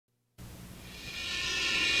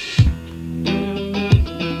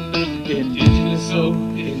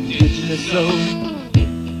indigenous soul.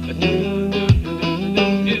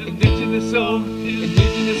 Indigenous soul,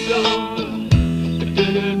 indigenous soul.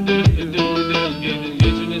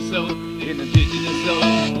 Indigenous soul, indigenous soul.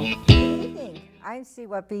 Good evening. I'm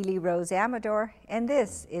Cihuapilli Rose Amador, and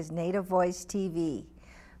this is Native Voice TV.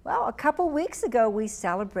 Well, a couple weeks ago, we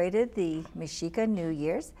celebrated the Mexica New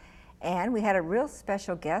Year's, and we had a real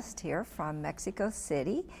special guest here from Mexico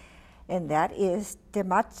City, and that is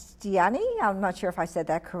Temachtiani, I'm not sure if I said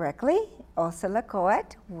that correctly,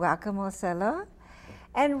 Ocelocoatl. Welcome, Ocelo.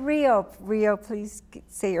 And Rio, please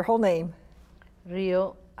say your whole name.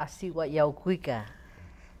 Rio Cihuapilli.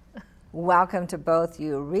 Welcome to both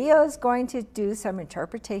you. Rio is going to do some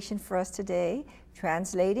interpretation for us today,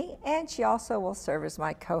 translating, and she also will serve as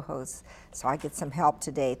my co-host, so I get some help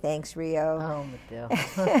today. Thanks, Rio. Oh, Mateo.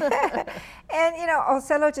 And you know,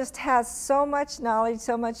 Ocelo just has so much knowledge,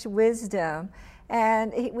 so much wisdom,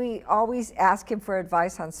 and we always ask him for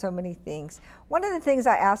advice on so many things. One of the things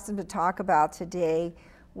I asked him to talk about today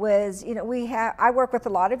was, you know, I work with a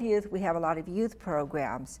lot of youth. We have a lot of youth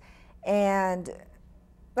programs, and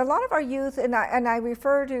a lot of our youth, and I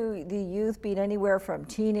refer to the youth being anywhere from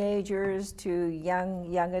teenagers to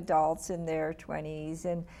young adults in their 20s,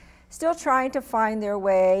 and still trying to find their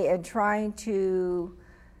way and trying to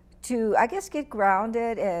I guess get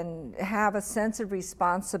grounded and have a sense of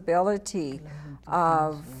responsibility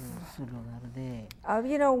of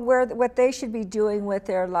you know what they should be doing with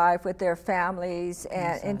their life, with their families,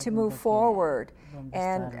 and to move forward.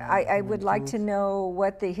 And I would like to know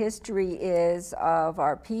what the history is of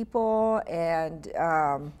our people, and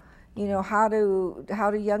you know, how do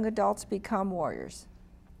young adults become warriors?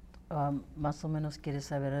 Más o menos quieres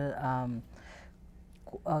saber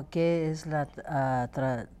qué es la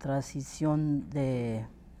transición de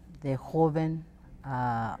joven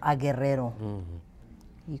a guerrero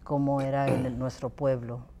y cómo era en nuestro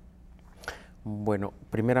pueblo. Bueno,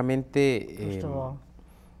 primeramente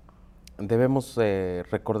debemos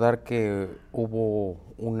recordar que hubo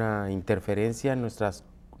una interferencia en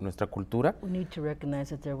nuestra cultura. We need to recognize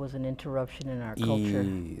that there was an interruption in our culture.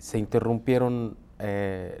 Y se interrumpieron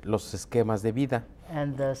los esquemas de vida.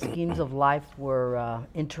 And the schemes of life were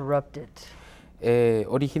interrupted.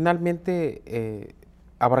 Originalmente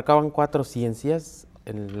abarcaban 4 ciencias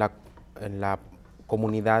en la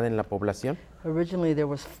comunidad, en la población. Originally, there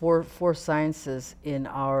was four sciences in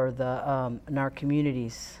our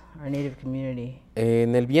communities, our native community.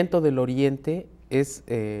 En el viento del oriente es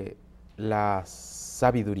la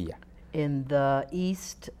sabiduría. In the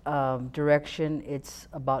east direction, it's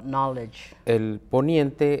about knowledge. El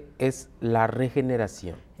poniente es la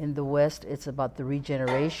regeneración. In the west, it's about the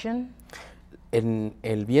regeneration. En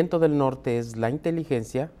el viento del norte es la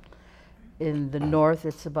inteligencia. In the north,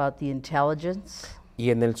 it's about the intelligence. Y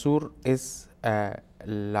en el sur es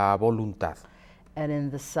la voluntad. And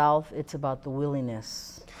in the south, it's about the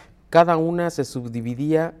willingness. Cada una se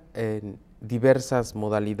subdividía en diversas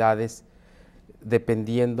modalidades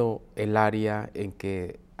dependiendo el área en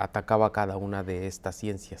que atacaba cada una de estas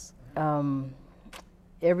ciencias.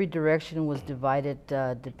 Every direction was divided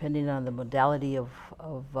depending on the modality of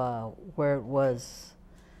where it was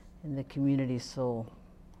in the community, so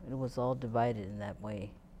it was all divided in that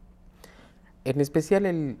way. En especial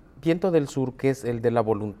el viento del sur, que es el de la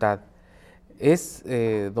voluntad, es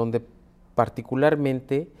donde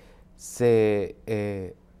particularmente se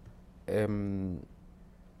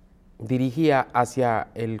dirigía hacia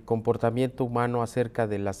el comportamiento humano acerca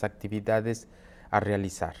de las actividades a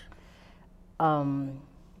realizar.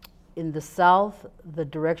 In the south, the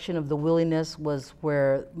direction of the willingness was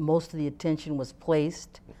where most of the attention was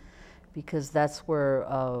placed, because that's where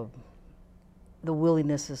the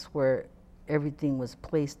willingness is where everything was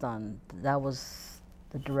placed on. That was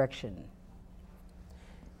the direction.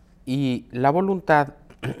 Y la voluntad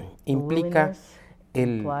implica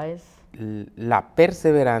la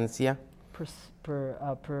perseverancia,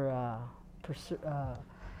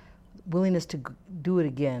 willingness to do it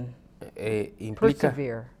again, implica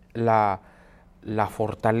persevere. La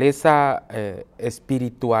fortaleza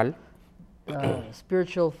espiritual,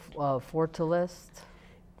 spiritual fortaleza,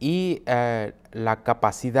 y la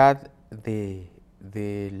capacidad de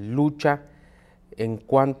lucha en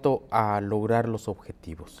cuanto a lograr los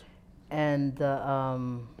objetivos. And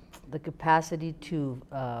the capacity to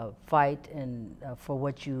fight and for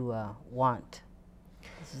what you want.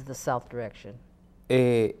 This is the south direction.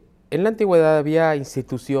 En la antigüedad había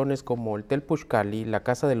instituciones como el Temachtiani, la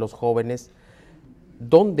Casa de los Jóvenes,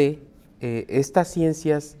 donde estas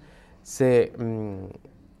ciencias se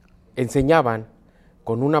enseñaban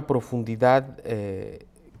con una profundidad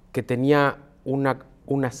que tenía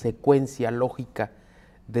una secuencia lógica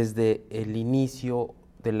desde el inicio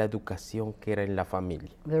de la educación que era en la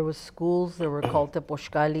familia. There was schools that were called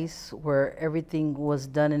Temachtianis, where everything was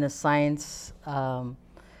done in a science,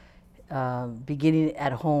 beginning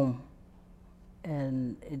at home,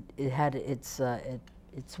 and it had its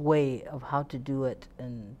way of how to do it.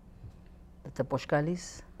 And the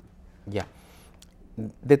Temachtianis. Ya.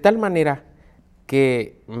 De tal manera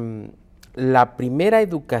que la primera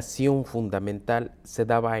educación fundamental se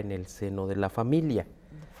daba en el seno de la familia.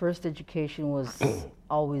 The first education was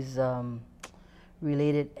always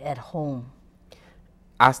related at home.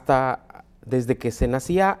 Desde que se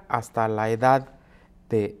nacía hasta la edad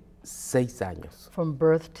de 6 años. From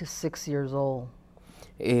birth to 6 years old.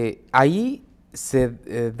 Ahí se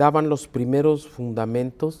daban los primeros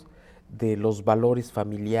fundamentos de los valores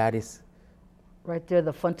familiares. Right there,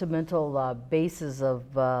 the fundamental basis of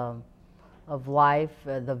life,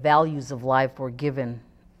 the values of life were given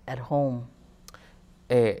at home.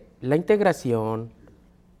 La integración,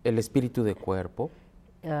 el espíritu de cuerpo,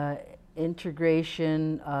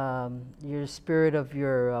 Integration, your spirit of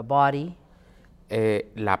your body,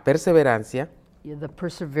 la perseverancia, the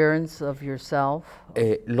perseverance of yourself,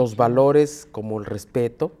 los valores como el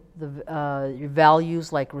respeto, your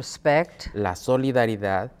values like respect, la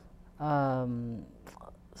solidaridad,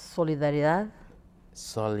 solidaridad,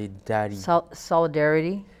 solidarity,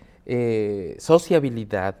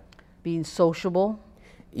 sociabilidad, being sociable,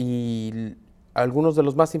 y algunos de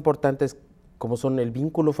los más importantes como son el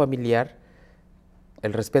vínculo familiar,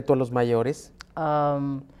 el respeto a los mayores.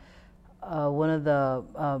 One of the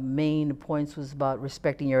main points was about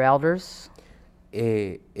respecting your elders.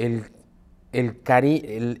 La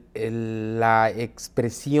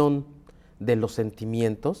expresión de los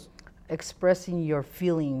sentimientos. Expressing your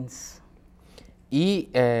feelings. Y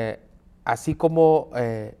así como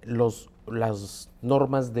las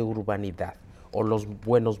normas de urbanidad o los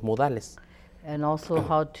buenos modales. And also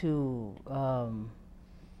how to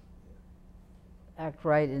act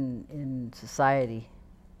right in society.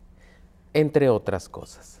 Entre otras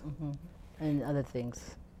cosas. And other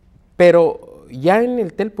things. Pero ya en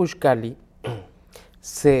el Temachtiani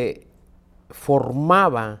se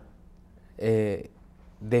formaba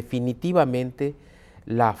definitivamente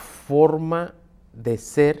la forma de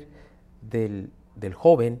ser del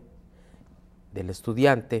joven, del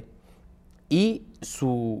estudiante, y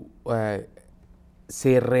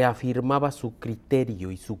se reafirmaba su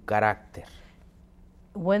criterio y su carácter.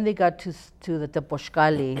 When they got to the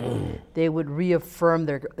Temachtiani, they would reaffirm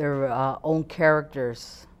their own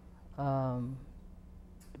characters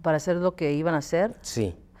para hacer lo que iban a hacer.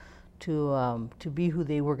 Sí. To be who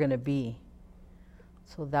they were going to be.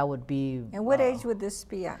 So that would be. And what age would this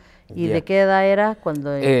be at? ¿Y de qué edad era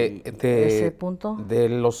cuando ese punto? De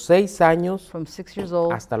los 6 años From 6 years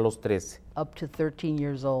old hasta los 13. up to 13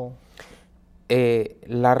 years old.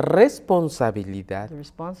 La responsabilidad The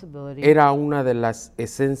responsibility. era una de las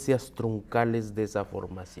esencias truncales de esa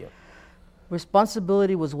formación.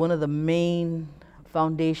 Responsibility was one of the main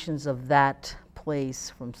foundations of that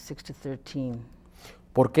place from 6 to 13.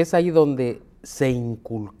 Porque es ahí donde se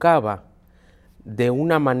inculcaba de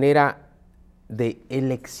una manera de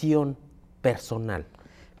elección personal.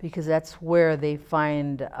 Because that's where they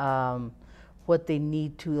find what they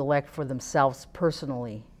need to elect for themselves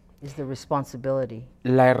personally, is the responsibility.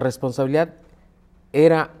 La responsabilidad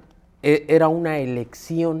era una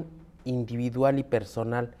elección individual y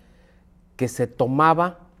personal que se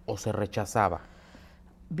tomaba o se rechazaba.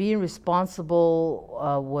 Being responsible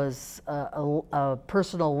was a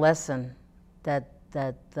personal lesson that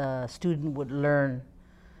the student would learn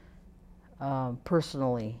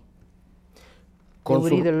personally. They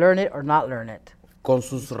would either learn it or not learn it. Con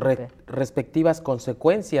sus respectivas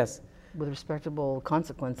consecuencias. With respectable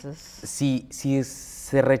consequences. Si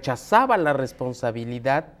se rechazaba la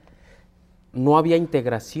responsabilidad, no había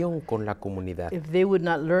integración con la comunidad. If they would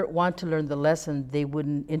not want to learn the lesson, they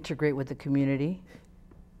wouldn't integrate with the community.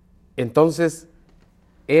 Entonces,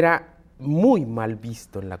 era muy mal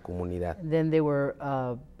visto en la comunidad. Then they were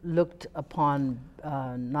looked upon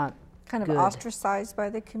not kind of good. Ostracized by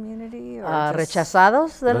the community? Or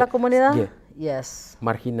 ¿Rechazados de la comunidad? Yeah. Yes.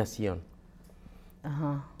 Marginación.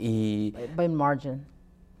 Y by margin.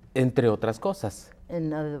 entre otras cosas.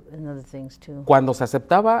 And other things too. Cuando se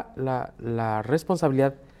aceptaba la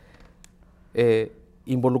responsabilidad,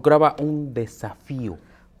 involucraba un desafío.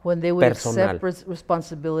 When they would personal. accept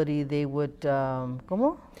responsibility, they would,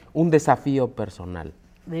 ¿cómo? Un desafío personal.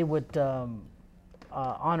 They would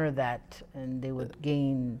honor that, and they would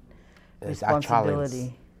gain A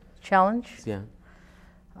responsibility. Challenge? Yeah.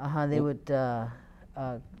 They would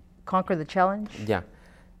conquer the challenge. Ya.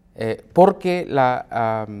 porque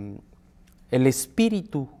el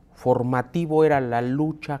espíritu formativo era la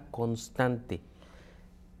lucha constante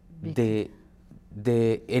de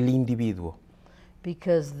el individuo.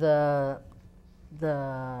 Because the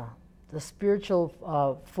spiritual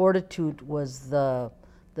fortitude was the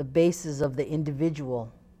basis of the individual.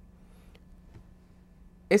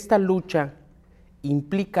 Esta lucha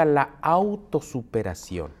implica la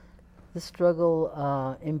autosuperación. The struggle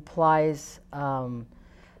implies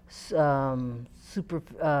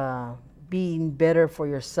being better for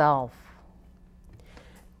yourself.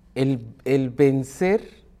 El vencer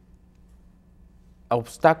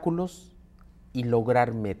obstáculos y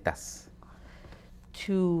lograr metas.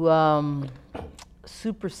 To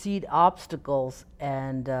supersede obstacles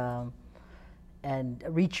and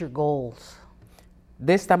reach your goals.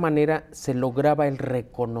 De esta manera se lograba el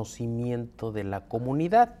reconocimiento de la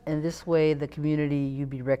comunidad. In this way, the community, you'd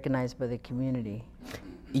be recognized by the community.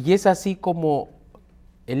 Y es así como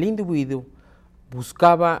el individuo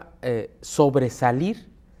buscaba sobresalir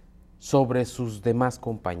sobre sus demás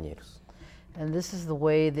compañeros. And this is the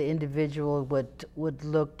way the individual would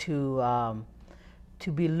look to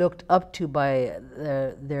be looked up to by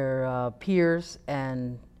their peers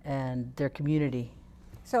and their community.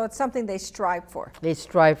 So it's something they strive for. They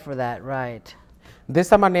strive for that, right? De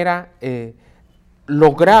esta manera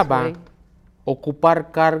lograba This way.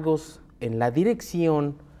 ocupar cargos en la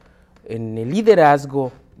dirección, en el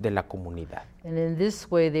liderazgo de la comunidad. And in this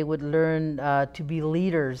way, they would learn to be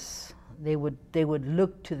leaders. They would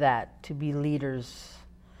look to that, to be leaders,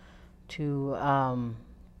 to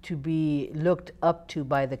be looked up to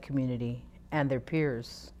by the community and their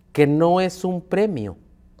peers. Que no es un premio,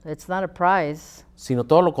 It's not a prize. sino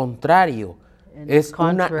todo lo contrario, On es the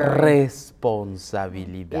una contrary,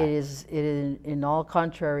 responsabilidad in all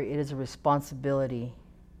contrary, it is a responsibility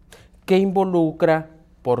que involucra,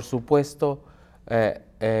 por supuesto,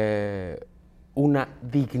 una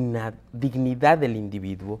dignidad del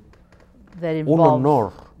individuo, that un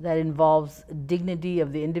honor. involves dignity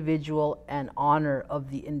of the individual and honor of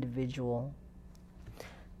the individual.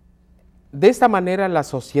 De esta manera la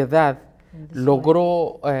sociedad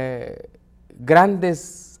logró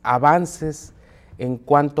grandes avances en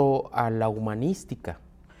cuanto a la humanística.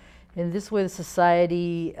 In this way, the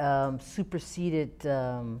society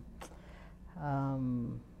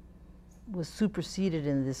was superseded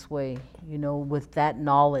in this way, you know, with that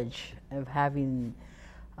knowledge of having,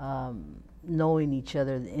 knowing each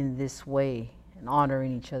other in this way and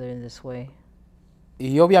honoring each other in this way.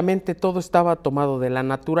 Y obviamente todo estaba tomado de la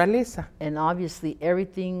naturaleza. And obviously,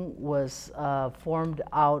 everything was formed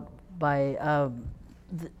out by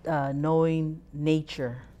knowing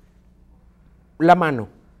nature. La mano,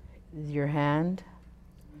 Your hand,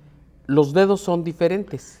 los dedos son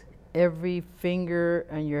diferentes, every finger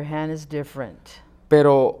on your hand is different,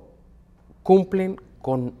 pero cumplen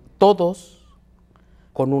con todos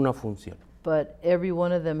con una función. but every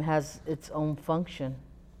one of them has its own function.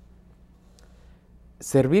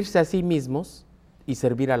 Servirse a sí mismos y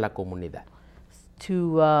servir a la comunidad.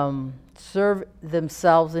 To serve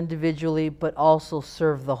themselves individually, but also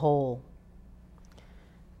serve the whole.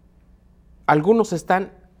 Algunos están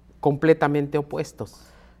completamente opuestos.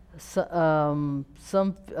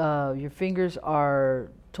 So, your fingers are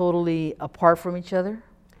totally apart from each other.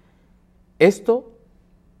 Esto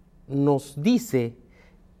nos dice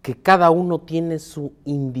que cada uno tiene su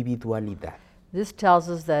individualidad, This tells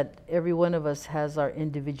us that every one of us has our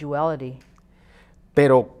individuality.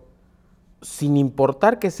 pero sin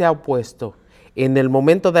importar que sea opuesto, en el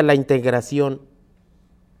momento de la integración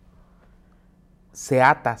se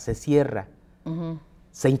ata, se cierra,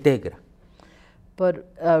 se integra. But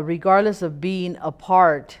regardless of being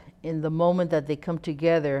apart, in the moment that they come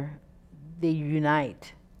together, they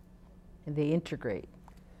unite and they integrate.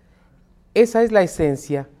 Esa es la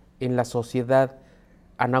esencia en la sociedad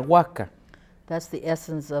anahuaca. That's the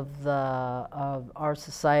essence of our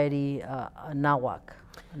society,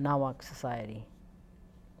 Nahuac society.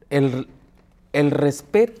 El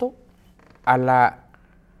respeto a la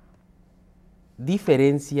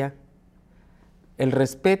diferencia, el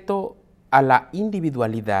respeto a la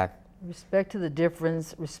individualidad, Respect to the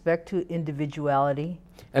difference, respect to individuality,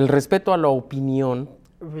 el respeto a la opinión,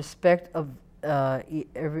 respect of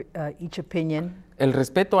each opinion, el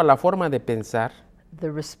respeto a la forma de pensar, the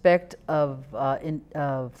respect of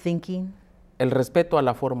thinking, el respeto a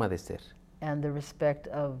la forma de ser. and the respect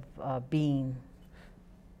of being.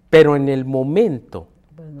 Pero en el momento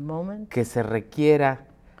But in the moment que se requiera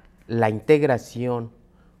la integración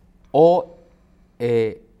o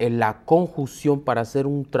en la conjunción para hacer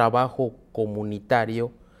un trabajo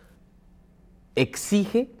comunitario,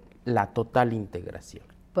 exige la total integración.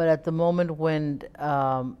 But at the moment when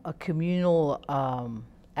a communal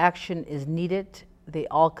action is needed, they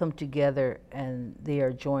all come together and they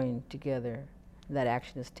are joined together. That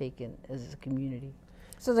action is taken as a community.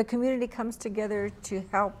 So the community comes together to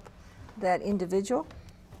help that individual?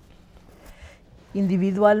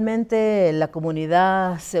 Individualmente la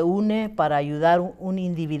comunidad se une para ayudar un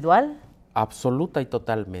individual. Absoluta y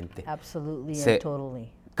totalmente. Absolutely Se- and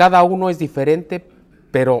totally. Cada uno es diferente,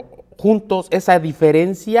 pero juntos esa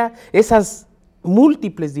diferencia, esas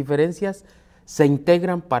múltiples diferencias se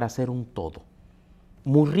integran para hacer un todo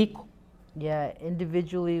muy rico. Yeah,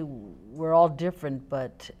 individually we're all different,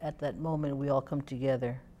 but at that moment we all come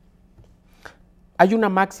together. Hay una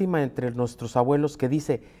máxima entre nuestros abuelos que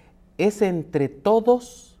dice, es entre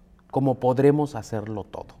todos como podremos hacerlo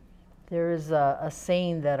todo. There is a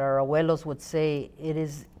saying that our abuelos would say,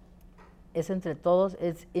 es entre todos,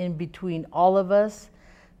 it's in between all of us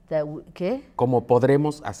that, ¿qué? Como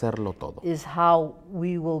podremos hacerlo todo. Is how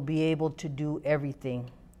we will be able to do everything.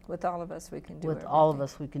 With all of us, we can do With everything. all of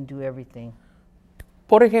us, we can do everything.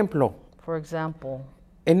 Por ejemplo, For example,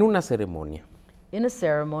 en una ceremonia, in a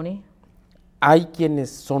ceremony, hay quienes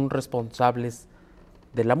son responsables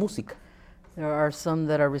de la música. there are some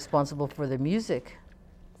that are responsible for the music.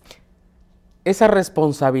 Esa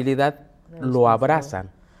responsabilidad lo abrazan,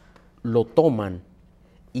 lo toman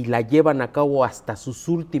y la llevan a cabo hasta sus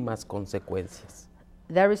últimas consecuencias.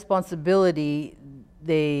 That responsibility,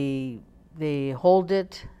 they hold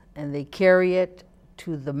it and they carry it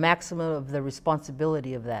to the maximum of the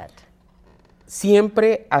responsibility of that.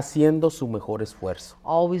 Siempre haciendo su mejor esfuerzo,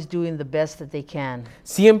 Always doing the best that they can.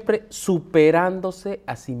 siempre superándose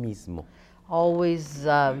a sí mismo. Always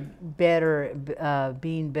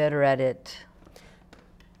being better at it.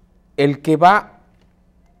 El que va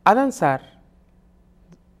a danzar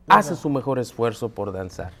hace su mejor esfuerzo por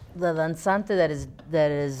danzar. The danzante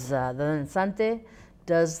the danzante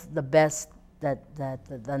does the best that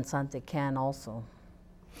the danzante can also.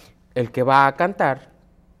 El que va a cantar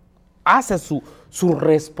hace su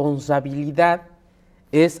responsabilidad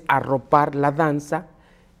es arropar la danza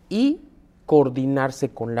y coordinarse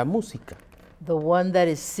con la música. The one that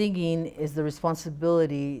is singing is the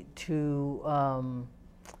responsibility to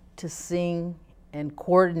sing and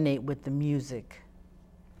coordinate with the music.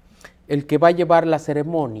 El que va a llevar la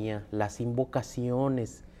ceremonia, las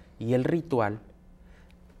invocaciones y el ritual,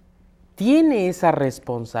 tiene esa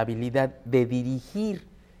responsabilidad de dirigir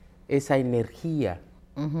esa energía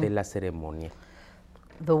de la ceremonia.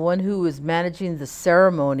 The one who is managing the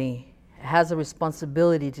ceremony has a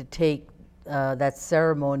responsibility to take that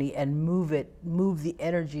ceremony and move the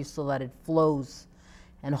energy so that it flows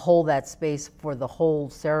and hold that space for the whole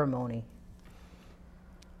ceremony.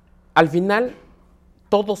 Al final,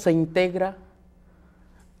 todo se integra,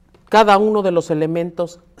 cada uno de los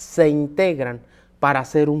elementos se integran para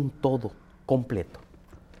hacer un todo completo.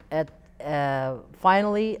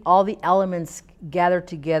 Finally, all the elements gather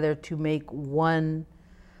together to make one,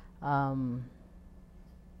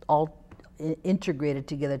 all integrated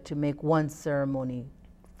together to make one ceremony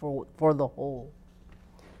for the whole.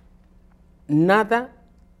 Nada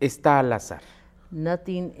está al azar.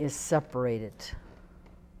 Nothing is separated.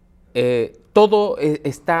 Todo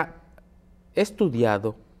está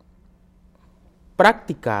estudiado,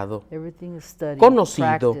 practicado, Everything is studied,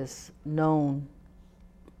 conocido. practiced, known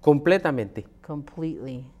completamente.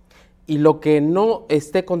 completely. Y lo que no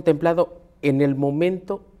esté contemplado en el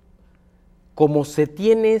momento, como se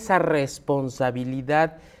tiene esa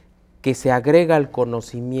responsabilidad que se agrega al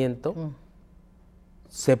conocimiento,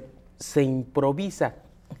 se improvisa.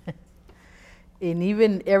 And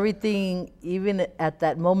even everything, even at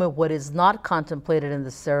that moment, what is not contemplated in the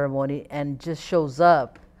ceremony and just shows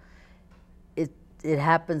up, it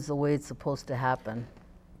happens the way it's supposed to happen.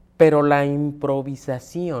 Pero la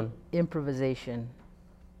improvisación Improvisation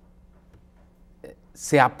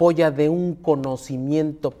se apoya de un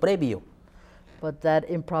conocimiento previo. But that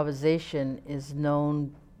improvisation is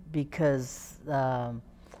known because the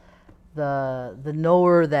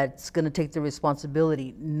knower that's going to take the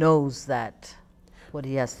responsibility knows that what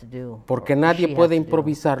he has to do. Porque nadie puede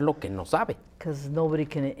improvisar lo que no sabe. Because nobody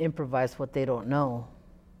can improvise what they don't know.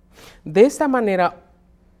 De esta manera,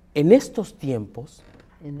 en estos tiempos,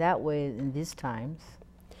 In that way, in these times,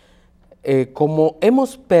 como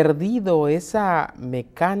hemos perdido esa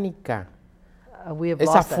mecánica, we have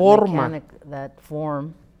esa lost forma. that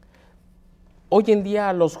form. Hoy en día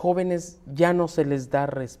a los jóvenes ya no se les da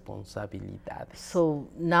responsabilidades. So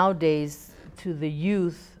nowadays, to the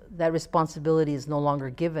youth, that responsibility is no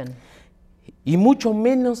longer given. Y mucho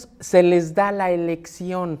menos se les da la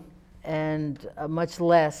elección. and much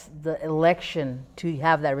less the election to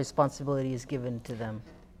have that responsibility is given to them.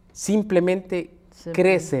 Simplemente Simply.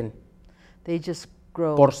 crecen They just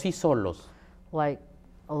grow por sí solos. like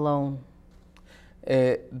alone.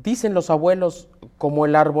 Dicen los abuelos, como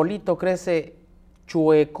el arbolito crece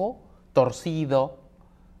chueco, torcido,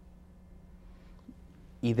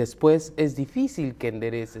 y después es difícil que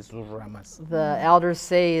enderece sus ramas. The elders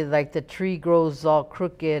say like the tree grows all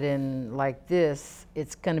crooked and like this,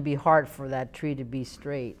 it's going to be hard for that tree to be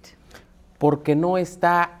straight. Porque no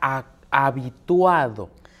está habituado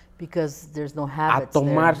Because there's no a habits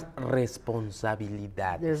tomar there.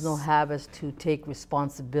 responsabilidades. There's no habits to take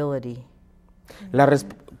responsibility.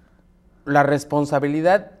 La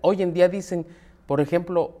responsabilidad, hoy en día dicen, por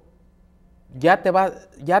ejemplo, ya te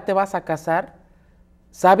vas a casar,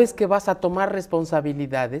 ¿sabes que vas a tomar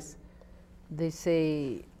responsabilidades? They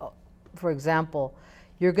say, for example,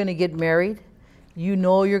 you're going to get married. You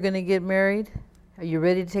know you're going to get married. Are you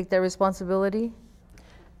ready to take that responsibility?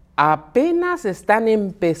 Apenas están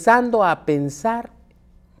empezando a pensar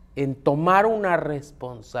en tomar una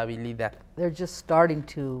responsabilidad. They're just starting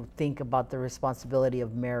to think about the responsibility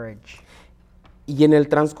of marriage. Y en el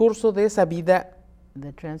transcurso de esa vida,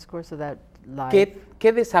 The transcourse of that life.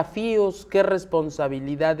 ¿qué desafíos, qué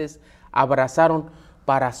responsabilidades abrazaron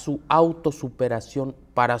para su autosuperación,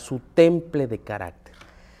 para su temple de carácter?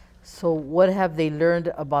 So what have they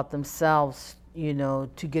learned about themselves, you know,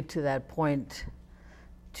 to get to that point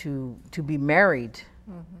to be married,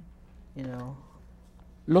 you know?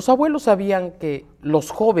 Los abuelos sabían que los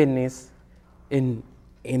jóvenes en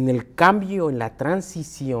el cambio, en la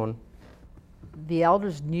transición, The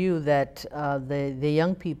elders knew that the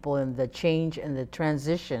young people in the change and the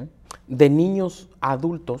transition, de niños a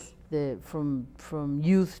adultos, from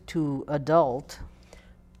youth to adult,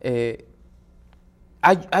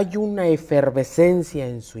 hay una efervescencia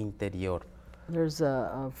en su interior. there's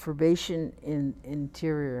a forbation in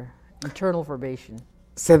internal forbation.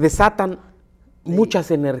 Se desatan muchas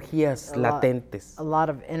energías latentes A lot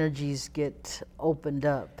of energies get opened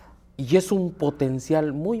up, y es un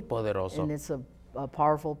potencial muy poderoso. and it's a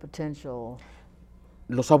powerful potential.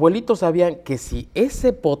 Los abuelitos sabían que si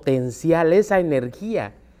ese potencial, esa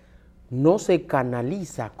energía, no se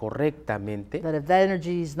canaliza correctamente, That if that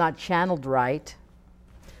energy is not channeled right,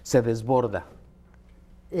 se desborda,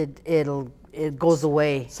 it goes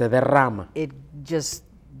away. se derrama It just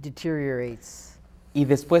deteriorates, y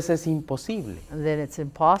después es imposible and then it's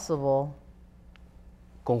impossible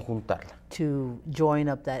conjuntarla. to join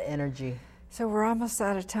up that energy. So we're almost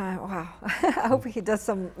out of time. Wow. I hope he does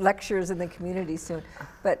some lectures in the community soon.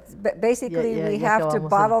 But basically, Ya we se have to acabamos el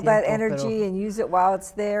bottle that tiempo, energy pero and use it while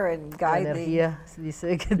it's there and La guide the. energía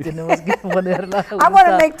dice que tenemos que ponerla. I want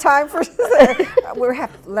to make time for. We have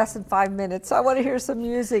less than 5 minutes, so I want to hear some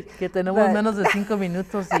music. Que tenemos but- menos de 5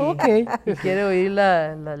 minutos y, Okay. y quiere oír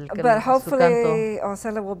But su hopefully, canto.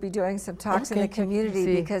 Ocelo will be doing some talks in the Okay. community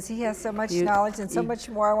Sí. because he has so much Y- knowledge and so y- much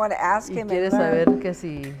more I want to ask Y him quiere and learn. saber que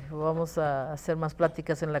si vamos a hacer más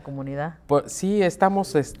pláticas en la comunidad. Pues sí,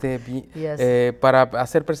 estamos Yes. para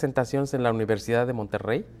hacer presentaciones en la Universidad de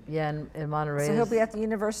Monterrey. Yeah, in Monterey. So he'll be at the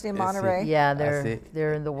University of Sí. Monterey. Yeah, Así.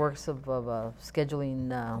 they're in the works of scheduling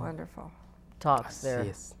Wonderful. talks Así there.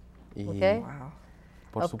 es. Y Okay. Wow.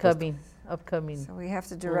 por supuesto, Upcoming. So we have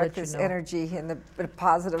to We'll direct let you this know. energy in a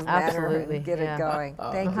positive manner Absolutely, and get yeah. it going.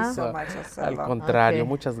 Thank you so No, much, al Ocelo. contrario, Okay.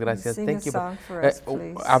 muchas gracias. Sing Thank a you. song for us,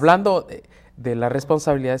 please. Hablando de la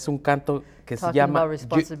responsabilidad, es un canto que se Talking llama about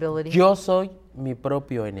responsibility. Yo soy mi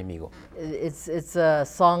propio enemigo. It's a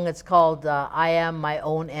song. It's called "I Am My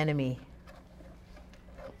Own Enemy."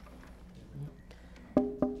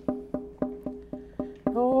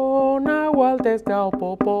 No nahualtes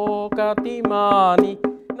kaupopo katimani,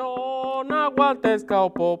 no nahualtes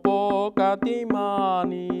kaupopo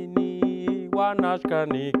katimani, ni wanashka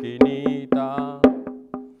ni kinita,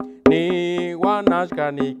 ni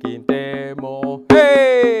wanashka ni kintemo.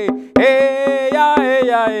 Hey, hey, ya, hey,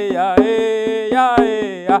 ya, hey, ya, hey, ya,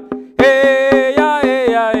 hey, ya, hey, ya,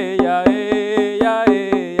 hey, ya, hey, ya, hey, ya,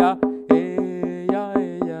 hey, ya, hey, ya,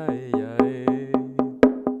 hey, ya, hey, ya, hey.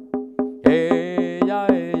 Ella, ella,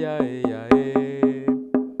 ella, ella, ella, ella.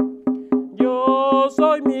 Yo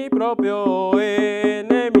soy mi propio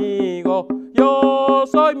enemigo. Yo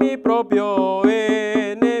soy mi propio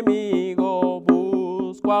enemigo.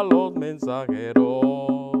 Busco a los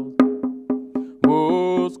mensajeros.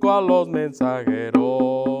 Busco a los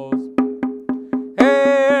mensajeros.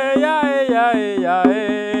 Ella, ella, ella,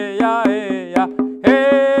 ella, ella, ella. Ella, ella, ella, ella, ella, ella. Ella, ella, ella, ella, ella. Yo soy mi propio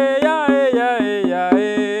enemigo. Yo soy mi propio enemigo. Busco a los mensajeros. Busco a los mensajeros. Ella, ella, ella, ella, ella. Ella, ella, ella,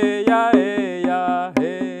 ella, ella.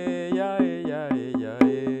 Ella, ella, ella,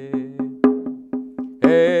 ella.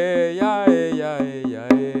 Ella, ella, ella,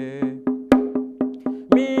 ella.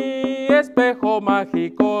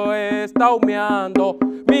 mágico está humeando,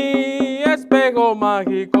 mi espejo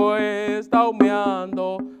mágico está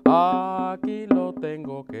humeando, aquí lo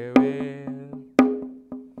tengo que ver,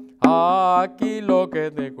 aquí lo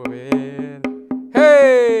que tengo que ver.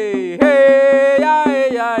 Hey, hey, ya,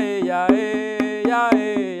 ya, ya, ya, ya,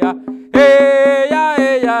 hey, ya, ya,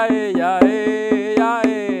 ya, ya, ya, hey, ya,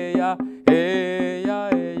 ya, ya,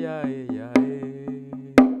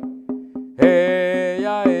 hey,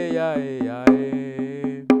 ya, ya, ya,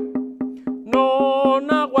 no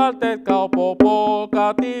nahualtes caupopo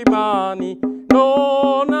catimani,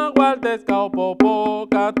 no nahualtes caupopo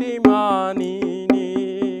catimani,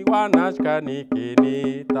 ni guanashka ni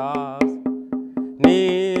quinitas,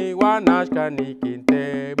 ni guanashka ni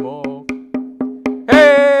quintemo.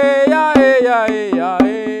 Hey ya, hey ya, hey ya,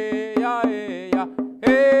 hey ya, hey ya,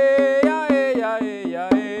 hey ya, hey ya, hey ya,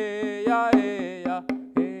 hey ya, hey ya,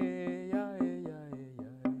 hey ya, hey ya, hey ya.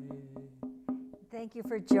 Thank you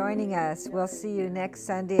for joining us. We'll see you next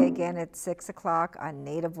Sunday again at 6 o'clock on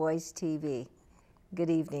Native Voice TV. Good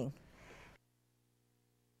evening.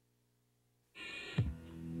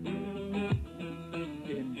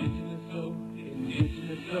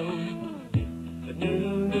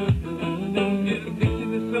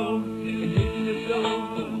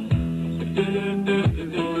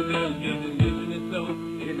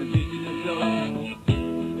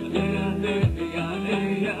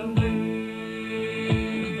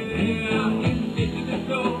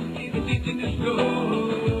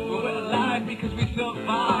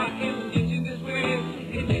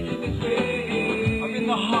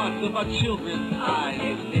 Of our children's eyes.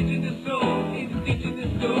 Indigenous soul,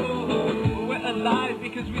 indigenous soul. We're alive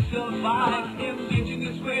because we survive.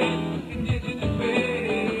 Indigenous ways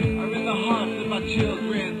are in the hearts of our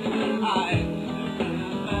children's eyes.